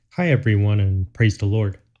Hi, everyone, and praise the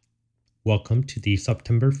Lord. Welcome to the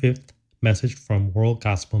September 5th message from World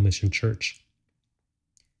Gospel Mission Church.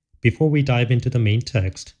 Before we dive into the main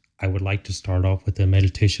text, I would like to start off with the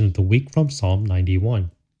meditation of the week from Psalm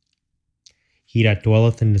 91. He that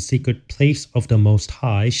dwelleth in the secret place of the Most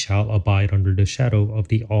High shall abide under the shadow of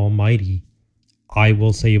the Almighty. I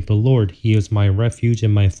will say of the Lord, He is my refuge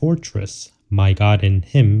and my fortress. My God, in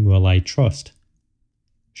Him will I trust.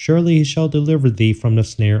 Surely he shall deliver thee from the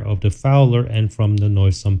snare of the fowler and from the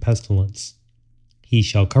noisome pestilence. He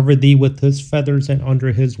shall cover thee with his feathers, and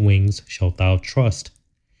under his wings shalt thou trust.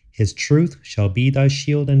 His truth shall be thy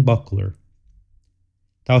shield and buckler.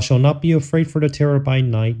 Thou shalt not be afraid for the terror by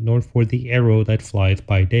night, nor for the arrow that flieth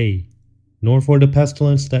by day, nor for the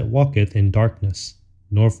pestilence that walketh in darkness,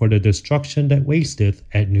 nor for the destruction that wasteth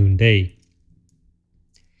at noonday.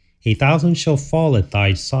 1,000 shall fall at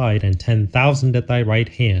thy side, and 10,000 at thy right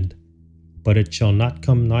hand, but it shall not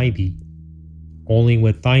come nigh thee. Only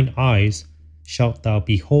with thine eyes shalt thou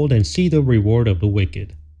behold and see the reward of the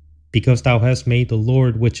wicked. Because thou hast made the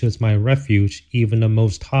Lord, which is my refuge, even the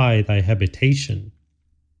Most High, thy habitation,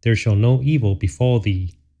 there shall no evil befall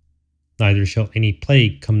thee, neither shall any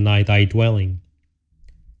plague come nigh thy dwelling.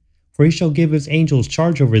 For he shall give his angels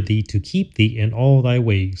charge over thee to keep thee in all thy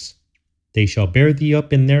ways. They shall bear thee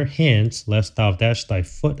up in their hands, lest thou dash thy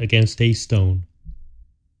foot against a stone.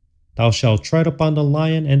 Thou shalt tread upon the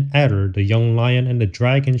lion and adder, the young lion and the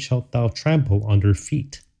dragon shalt thou trample under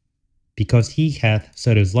feet. Because he hath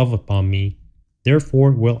set his love upon me,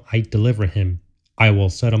 therefore will I deliver him. I will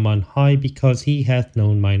set him on high, because he hath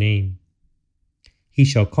known my name. He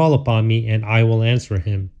shall call upon me, and I will answer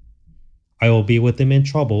him. I will be with him in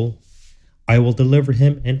trouble. I will deliver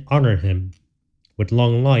him and honor him. With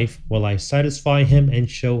long life will I satisfy him and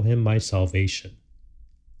show him my salvation.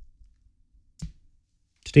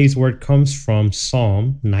 Today's word comes from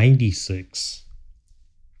Psalm 96.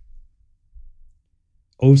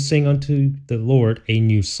 O sing unto the Lord a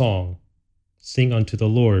new song. Sing unto the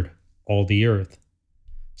Lord, all the earth.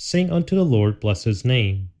 Sing unto the Lord, bless his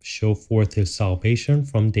name. Show forth his salvation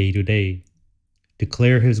from day to day.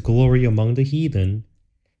 Declare his glory among the heathen,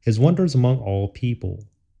 his wonders among all people.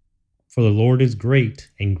 For the Lord is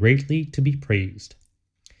great and greatly to be praised.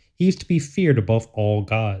 He is to be feared above all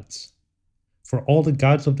gods. For all the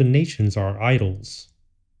gods of the nations are idols,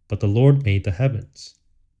 but the Lord made the heavens.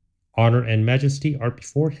 Honor and majesty are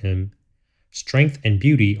before him. Strength and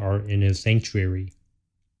beauty are in his sanctuary.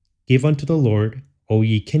 Give unto the Lord, O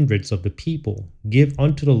ye kindreds of the people. Give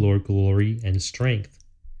unto the Lord glory and strength.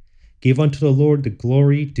 Give unto the Lord the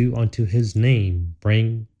glory due unto his name.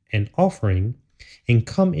 Bring an offering and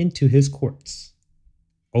come into his courts.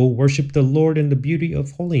 O worship the Lord in the beauty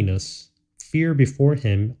of holiness. Fear before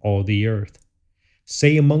him all the earth.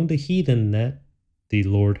 Say among the heathen that the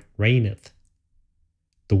Lord reigneth.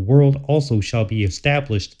 The world also shall be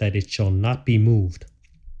established, that it shall not be moved.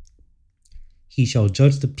 He shall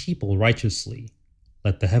judge the people righteously.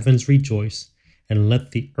 Let the heavens rejoice, and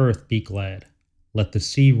let the earth be glad. Let the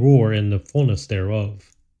sea roar in the fullness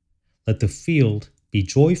thereof. Let the field be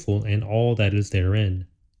joyful and all that is therein.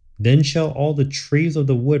 Then shall all the trees of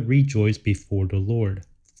the wood rejoice before the Lord,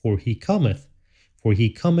 for he cometh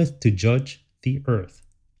to judge the earth.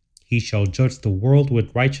 He shall judge the world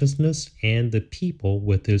with righteousness and the people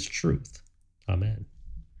with his truth. Amen.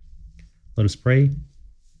 Let us pray.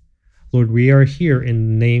 Lord, we are here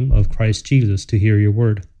in the name of Christ Jesus to hear your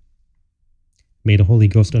word. May the Holy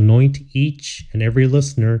Ghost anoint each and every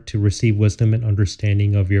listener to receive wisdom and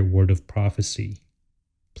understanding of your word of prophecy.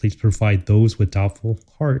 Please provide those with doubtful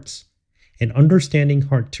hearts an understanding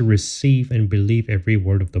heart to receive and believe every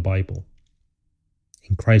word of the Bible.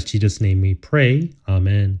 In Christ Jesus' name we pray.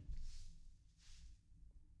 Amen.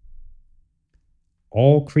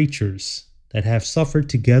 All creatures that have suffered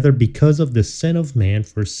together because of the sin of man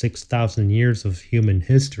for 6,000 years of human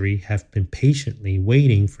history have been patiently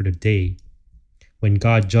waiting for the day when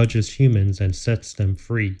God judges humans and sets them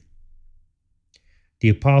free. The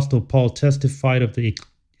Apostle Paul testified of the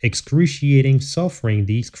excruciating suffering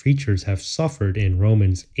these creatures have suffered in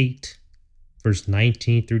Romans 8, verse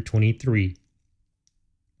 19 through 23.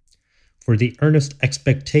 For the earnest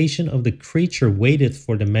expectation of the creature waiteth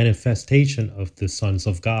for the manifestation of the sons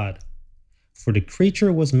of God. For the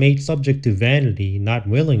creature was made subject to vanity, not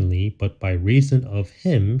willingly, but by reason of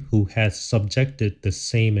him who hath subjected the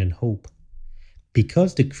same in hope.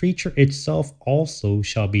 Because the creature itself also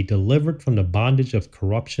shall be delivered from the bondage of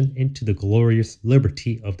corruption into the glorious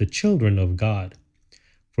liberty of the children of God.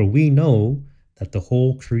 For we know that the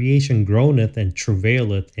whole creation groaneth and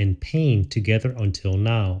travaileth in pain together until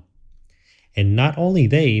now. And not only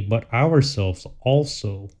they, but ourselves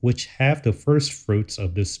also, which have the first fruits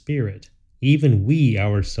of the Spirit, even we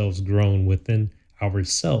ourselves groan within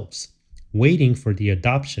ourselves, waiting for the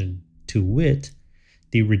adoption, to wit,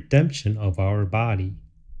 the redemption of our body.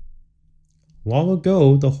 Long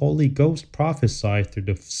ago, the Holy Ghost prophesied through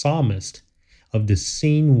the psalmist of the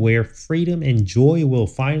scene where freedom and joy will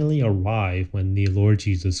finally arrive when the Lord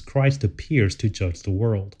Jesus Christ appears to judge the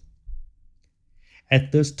world.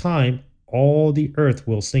 At this time, all the earth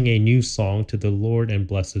will sing a new song to the Lord and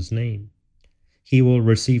bless his name. He will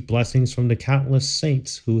receive blessings from the countless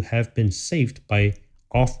saints who have been saved by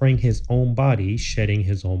offering his own body, shedding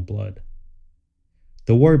his own blood.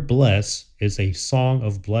 The word bless is a song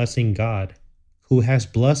of blessing. God, who has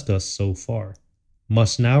blessed us so far,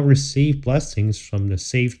 must now receive blessings from the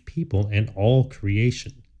saved people and all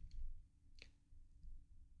creation.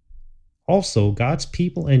 Also, God's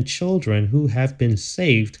people and children who have been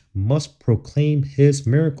saved must proclaim his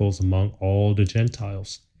miracles among all the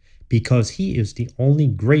Gentiles, because he is the only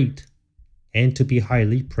great and to be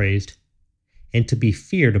highly praised and to be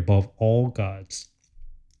feared above all gods.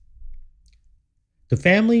 The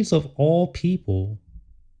families of all people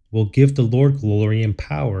will give the Lord glory and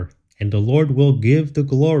power, and the Lord will give the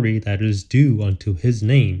glory that is due unto his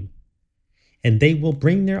name, and they will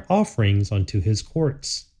bring their offerings unto his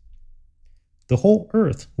courts. The whole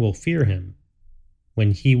earth will fear him,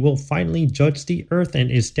 when he will finally judge the earth and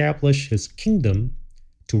establish his kingdom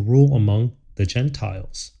to rule among the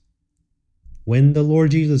Gentiles. When the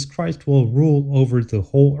Lord Jesus Christ will rule over the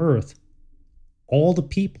whole earth, all the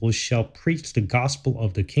people shall preach the gospel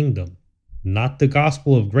of the kingdom, not the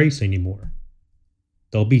gospel of grace anymore.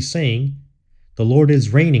 They'll be saying, the Lord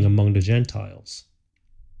is reigning among the Gentiles.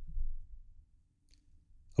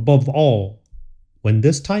 Above all, when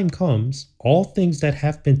this time comes, all things that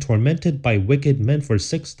have been tormented by wicked men for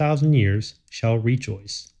 6,000 years shall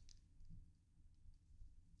rejoice.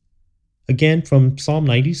 Again from Psalm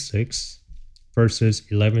 96, verses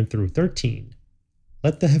 11 through 13.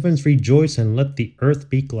 Let the heavens rejoice and let the earth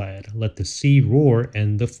be glad. Let the sea roar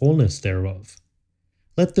and the fullness thereof.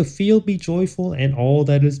 Let the field be joyful and all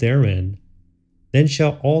that is therein. Then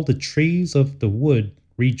shall all the trees of the wood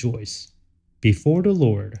rejoice before the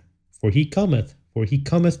Lord, for he cometh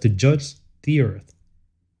to judge the earth.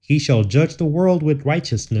 He shall judge the world with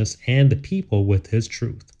righteousness and the people with his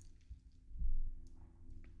truth.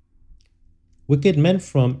 Wicked men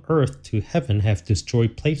from earth to heaven have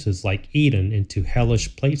destroyed places like Eden into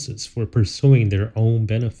hellish places for pursuing their own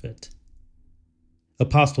benefit.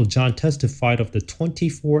 Apostle John testified of the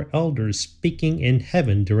 24 elders speaking in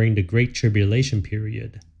heaven during the Great Tribulation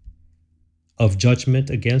period, of judgment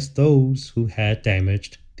against those who had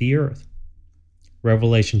damaged the earth.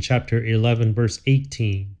 Revelation chapter 11, verse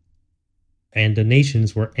 18. And the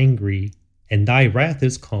nations were angry, and thy wrath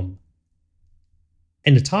is come,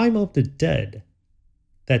 and the time of the dead,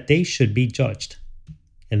 that they should be judged,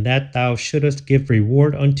 and that thou shouldest give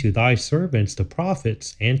reward unto thy servants the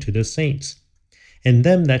prophets and to the saints, and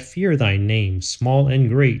them that fear thy name, small and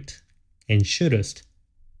great, and shouldest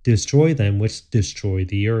destroy them which destroy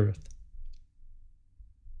the earth.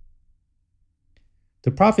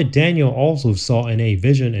 The prophet Daniel also saw in a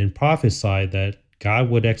vision and prophesied that God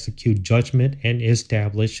would execute judgment and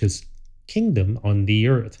establish his kingdom on the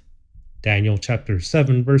earth. Daniel chapter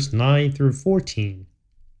 7, verse 9 through 14.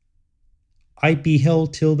 I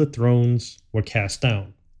beheld till the thrones were cast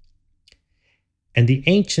down, and the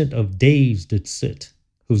Ancient of Days did sit,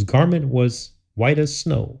 whose garment was white as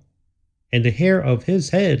snow, and the hair of his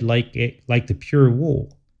head like the pure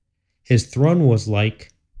wool. His throne was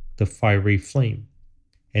like the fiery flame,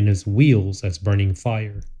 and his wheels as burning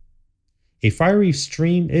fire. A fiery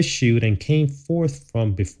stream issued and came forth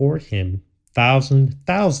from before him.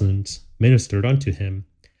 Thousands ministered unto him,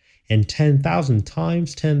 and 10,000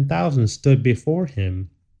 times 10,000 stood before him.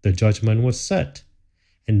 The judgment was set,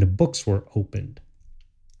 and the books were opened.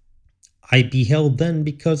 I beheld then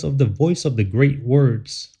because of the voice of the great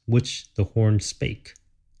words which the horn spake.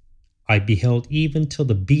 I beheld even till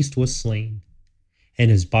the beast was slain,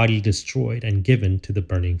 and his body destroyed and given to the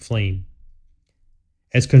burning flame.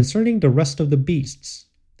 As concerning the rest of the beasts,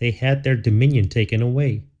 they had their dominion taken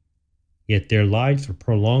away, yet their lives were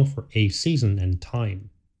prolonged for a season and time.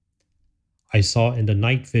 I saw in the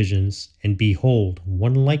night visions, and behold,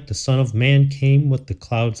 one like the Son of Man came with the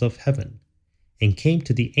clouds of heaven, and came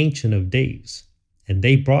to the Ancient of Days, and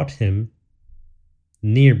they brought him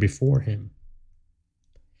near before him.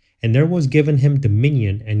 And there was given him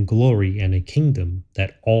dominion and glory and a kingdom,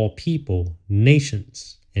 that all people,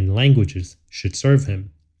 nations, and languages should serve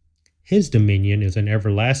him. His dominion is an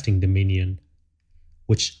everlasting dominion,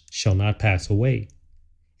 which shall not pass away,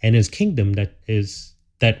 and his kingdom that is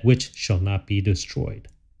that which shall not be destroyed.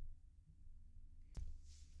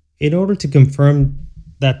 In order to confirm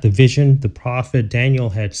that the vision the prophet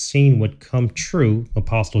Daniel had seen would come true,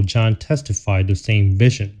 Apostle John testified the same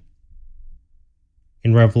vision.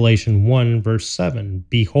 In Revelation 1, verse 7,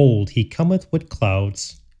 "Behold, he cometh with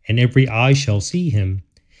clouds, and every eye shall see him,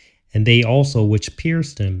 and they also which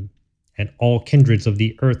pierced him, and all kindreds of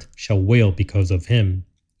the earth shall wail because of him.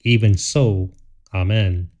 Even so,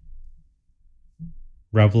 Amen."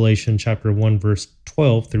 Revelation chapter 1, verse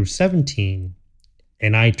 12 through 17.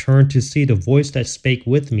 "And I turned to see the voice that spake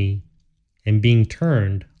with me, and being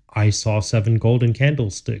turned, I saw 7 golden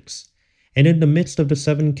candlesticks, and in the midst of the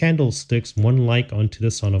 7 candlesticks one like unto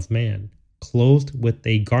the Son of Man, clothed with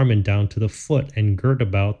a garment down to the foot, and girt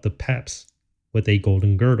about the paps with a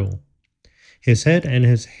golden girdle. His head and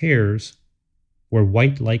his hairs were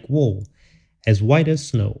white like wool, as white as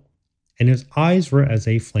snow, and his eyes were as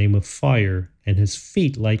a flame of fire, and his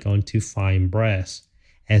feet like unto fine brass,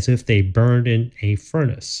 as if they burned in a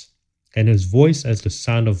furnace, and his voice as the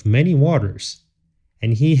sound of many waters.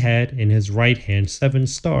 And he had in his right hand 7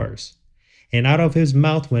 stars, and out of his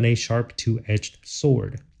mouth went a sharp 2-edged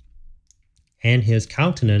sword. And his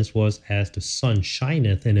countenance was as the sun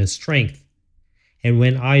shineth in his strength. And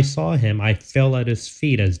when I saw him, I fell at his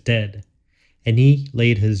feet as dead. And he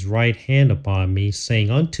laid his right hand upon me,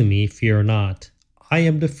 saying unto me, Fear not, I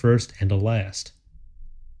am the first and the last."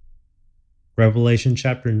 Revelation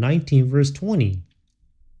chapter 19, verse 20.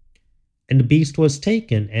 "And the beast was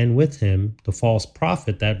taken, and with him the false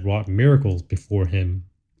prophet that wrought miracles before him,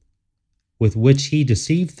 with which he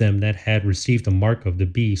deceived them that had received the mark of the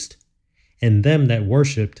beast, and them that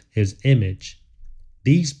worshipped his image.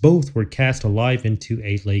 These both were cast alive into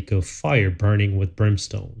a lake of fire burning with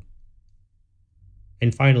brimstone."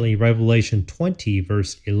 And finally, Revelation 20,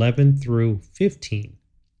 verse 11 through 15.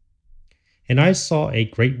 "And I saw a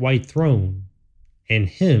great white throne, and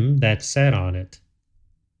him that sat on it,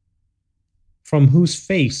 from whose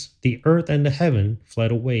face the earth and the heaven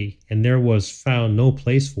fled away, and there was found no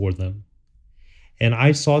place for them. And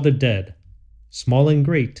I saw the dead, small and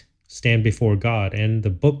great, stand before God, and the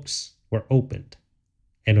books were opened.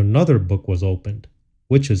 And another book was opened,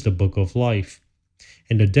 which is the book of life.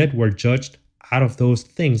 And the dead were judged out of those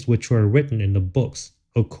things which were written in the books,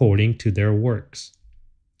 according to their works.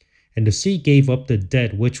 And the sea gave up the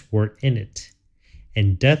dead which were in it,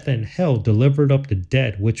 and death and hell delivered up the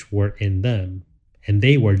dead which were in them, and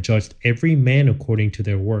they were judged every man according to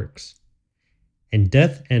their works. And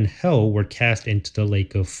death and hell were cast into the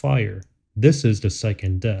lake of fire. This is the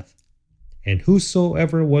second death. And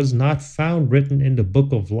whosoever was not found written in the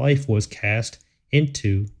book of life was cast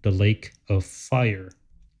into the lake of fire."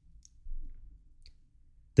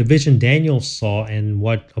 The vision Daniel saw and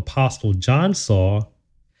what Apostle John saw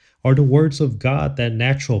are the words of God that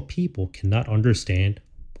natural people cannot understand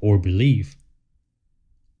or believe.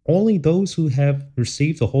 Only those who have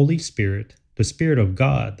received the Holy Spirit, the Spirit of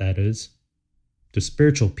God, that is, the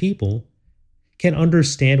spiritual people, can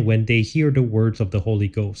understand when they hear the words of the Holy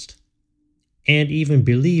Ghost, and even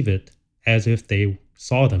believe it as if they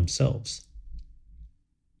saw themselves.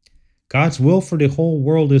 God's will for the whole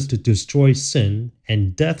world is to destroy sin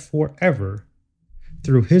and death forever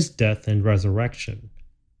through his death and resurrection.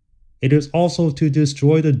 It is also to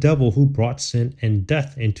destroy the devil who brought sin and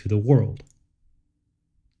death into the world.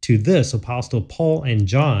 To this, Apostle Paul and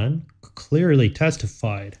John clearly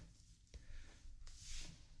testified.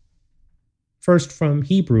 First, from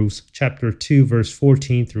Hebrews chapter 2, verse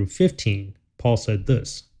 14 through 15, Paul said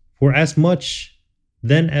this, "For as much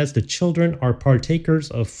then as the children are partakers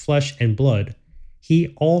of flesh and blood, he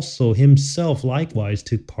also himself likewise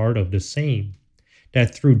took part of the same,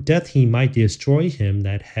 that through death he might destroy him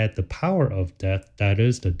that had the power of death, that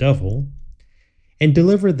is, the devil, and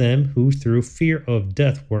deliver them who through fear of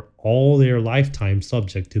death were all their lifetime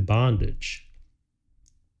subject to bondage."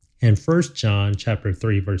 And 1 John chapter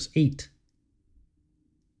 3, verse 8,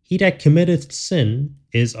 "He that committeth sin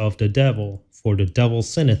is of the devil, for the devil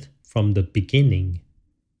sinneth from the beginning.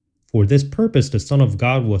 For this purpose the Son of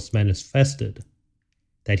God was manifested,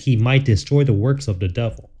 that he might destroy the works of the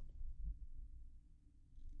devil."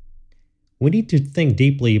 We need to think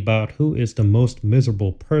deeply about who is the most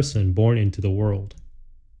miserable person born into the world.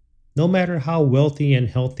 No matter how wealthy and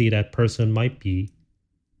healthy that person might be,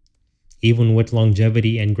 even with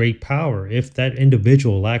longevity and great power, if that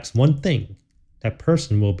individual lacks one thing, that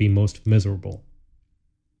person will be most miserable.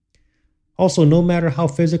 Also, no matter how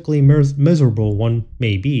physically miserable one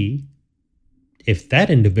may be, if that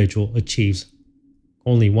individual achieves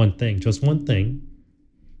only one thing, just one thing,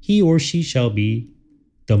 he or she shall be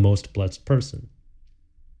the most blessed person.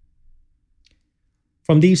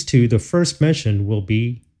 From these two, the first mentioned will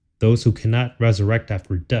be those who cannot resurrect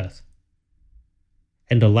after death,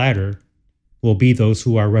 and the latter will be those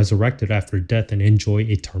who are resurrected after death and enjoy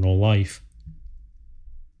eternal life.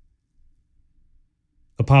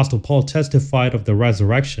 Apostle Paul testified of the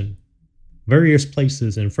resurrection various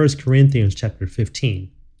places in 1 Corinthians chapter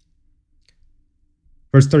 15.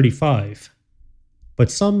 Verse 35,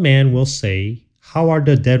 but some man will say, how are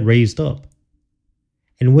the dead raised up?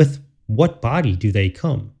 And with what body do they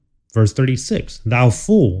come? Verse 36, thou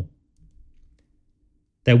fool,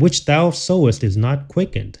 that which thou sowest is not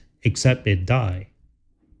quickened, except it die.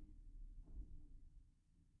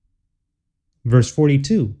 Verse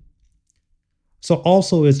 42, so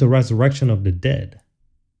also is the resurrection of the dead.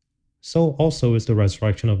 So also is the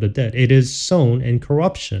resurrection of the dead. It is sown in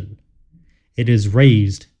corruption. It is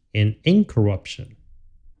raised in incorruption.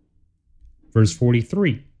 Verse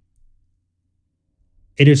 43,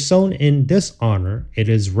 it is sown in dishonor. It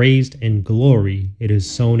is raised in glory. It is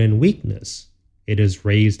sown in weakness. It is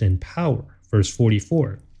raised in power. Verse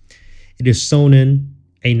 44, it is sown in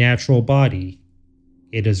a natural body.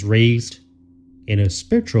 It is raised in a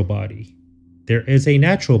spiritual body. There is a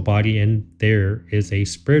natural body and there is a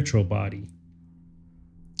spiritual body.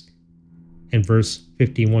 In verse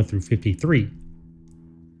 51 through 53,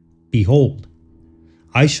 behold,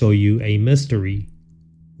 I show you a mystery.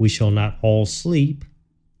 We shall not all sleep,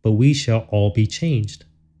 but we shall all be changed.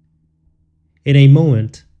 In a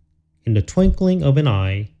moment, in the twinkling of an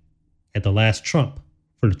eye, at the last trump,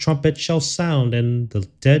 for the trumpet shall sound, and the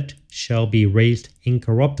dead shall be raised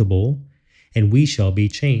incorruptible, and we shall be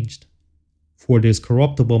changed. For this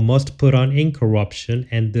corruptible must put on incorruption,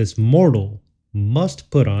 and this mortal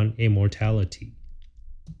must put on immortality.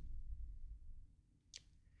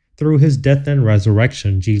 Through his death and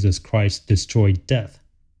resurrection, Jesus Christ destroyed death,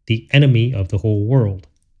 the enemy of the whole world.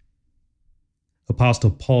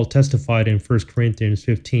 Apostle Paul testified in 1 Corinthians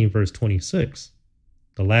 15, verse 26,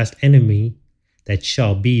 the last enemy that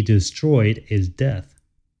shall be destroyed is death.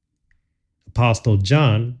 Apostle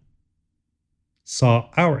John saw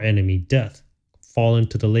our enemy, death, fall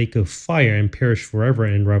into the lake of fire and perish forever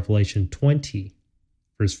in Revelation 20,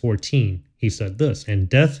 verse 14. He said this, and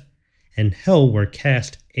death and hell were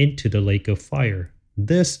cast into the lake of fire.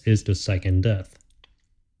 This is the second death.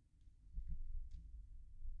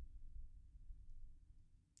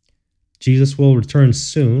 Jesus will return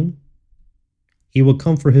soon. He will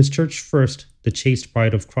come for his church first, the chaste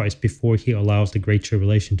bride of Christ, before he allows the great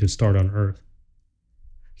tribulation to start on earth.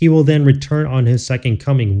 He will then return on his second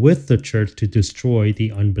coming with the church to destroy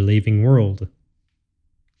the unbelieving world.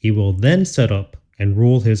 He will then set up and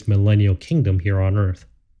rule his millennial kingdom here on earth.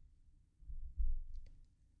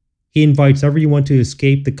 He invites everyone to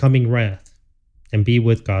escape the coming wrath and be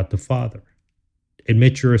with God the Father.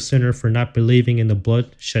 Admit you're a sinner for not believing in the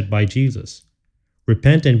blood shed by Jesus.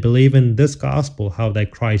 Repent and believe in this gospel, how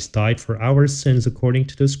that Christ died for our sins according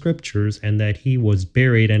to the scriptures, and that he was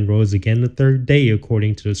buried and rose again the third day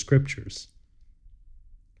according to the scriptures.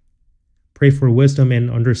 Pray for wisdom and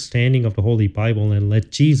understanding of the Holy Bible, and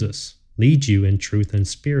let Jesus lead you in truth and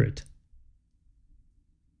spirit.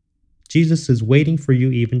 Jesus is waiting for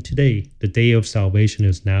you even today. The day of salvation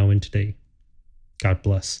is now and today. God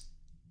bless.